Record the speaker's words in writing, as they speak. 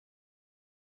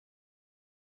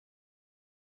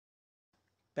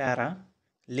Para,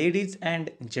 ladies and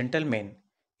gentlemen,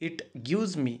 it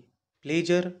gives me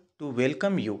pleasure to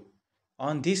welcome you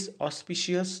on this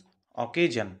auspicious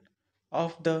occasion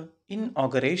of the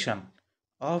inauguration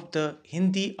of the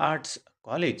Hindi Arts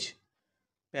College.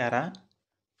 Para,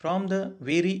 from the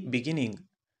very beginning,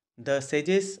 the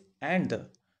sages and the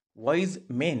wise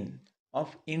men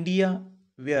of India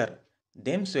were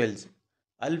themselves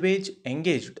always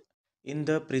engaged in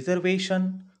the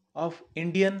preservation of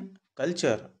Indian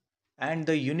culture and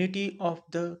the unity of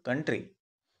the country.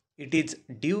 It is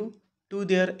due to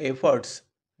their efforts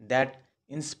that,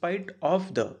 in spite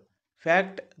of the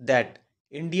fact that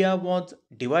India was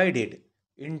divided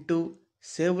into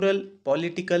several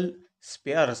political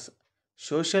spheres,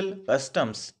 social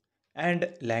customs, and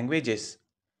languages,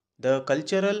 the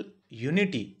cultural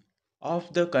unity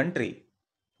of the country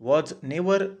was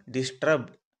never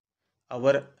disturbed.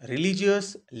 Our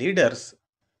religious leaders,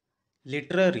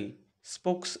 literary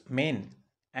spokesmen,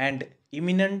 and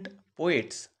eminent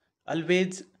poets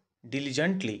always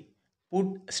diligently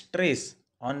put stress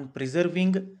on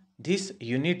preserving this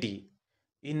unity.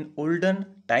 In olden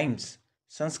times,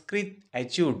 Sanskrit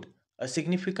achieved a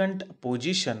significant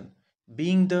position,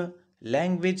 being the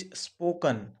language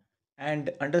spoken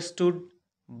and understood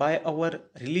by our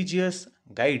religious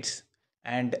guides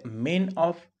and men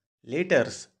of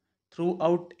letters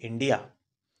throughout India,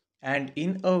 and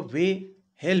in a way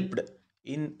helped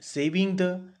in saving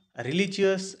the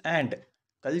religious and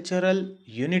cultural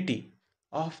unity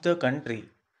of the country.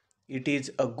 It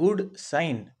is a good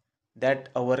sign that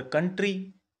our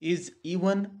country is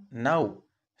even now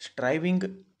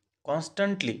striving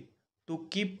constantly to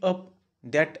keep up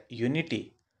that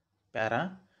unity.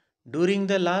 Para, during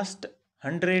the last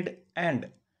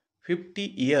 150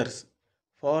 years,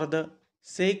 for the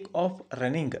sake of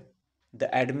running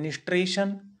the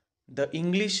administration, the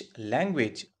English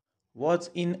language was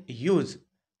in use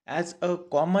as a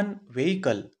common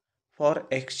vehicle for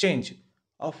exchange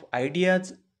of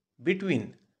ideas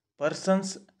between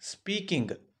persons speaking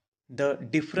the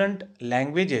different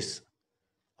languages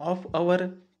of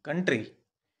our country.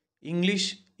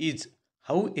 English is,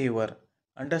 however,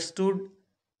 understood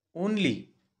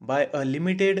only by a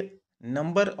limited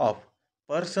number of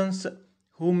persons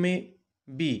who may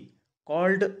be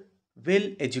called well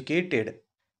educated.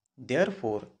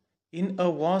 Therefore, in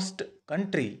a vast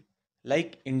country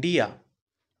like India,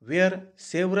 where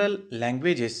several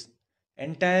languages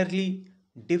entirely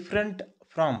different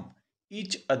from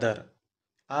each other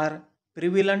are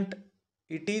prevalent,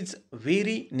 it is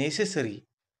very necessary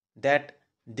that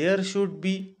there should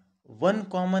be one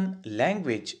common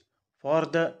language for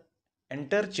the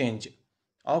interchange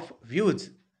of views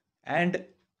and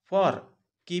for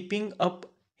keeping up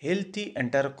healthy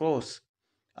intercourse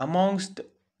amongst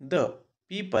the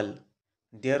people.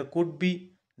 There could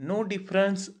be no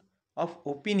difference of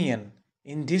opinion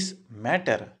in this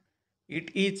matter.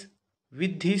 It is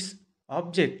with this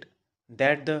object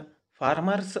that the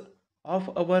farmers of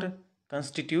our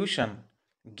constitution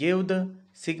gave the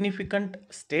significant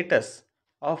status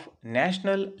of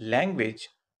national language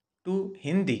to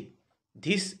Hindi.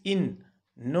 This in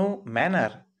no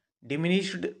manner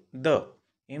diminished the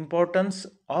importance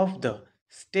of the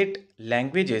state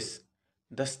languages.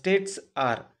 The states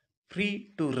are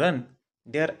free to run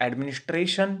their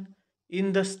administration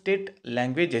in the state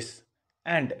languages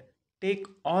and take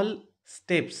all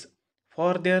steps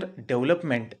for their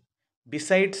development.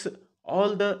 Besides,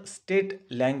 all the state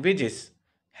languages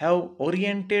have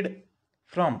oriented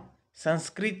from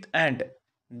Sanskrit, and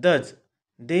thus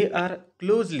they are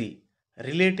closely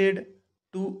related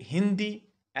to Hindi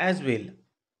as well.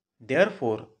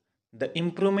 Therefore, the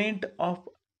improvement of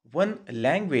one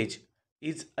language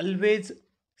is always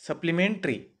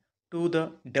supplementary to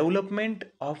the development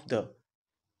of the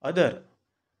other.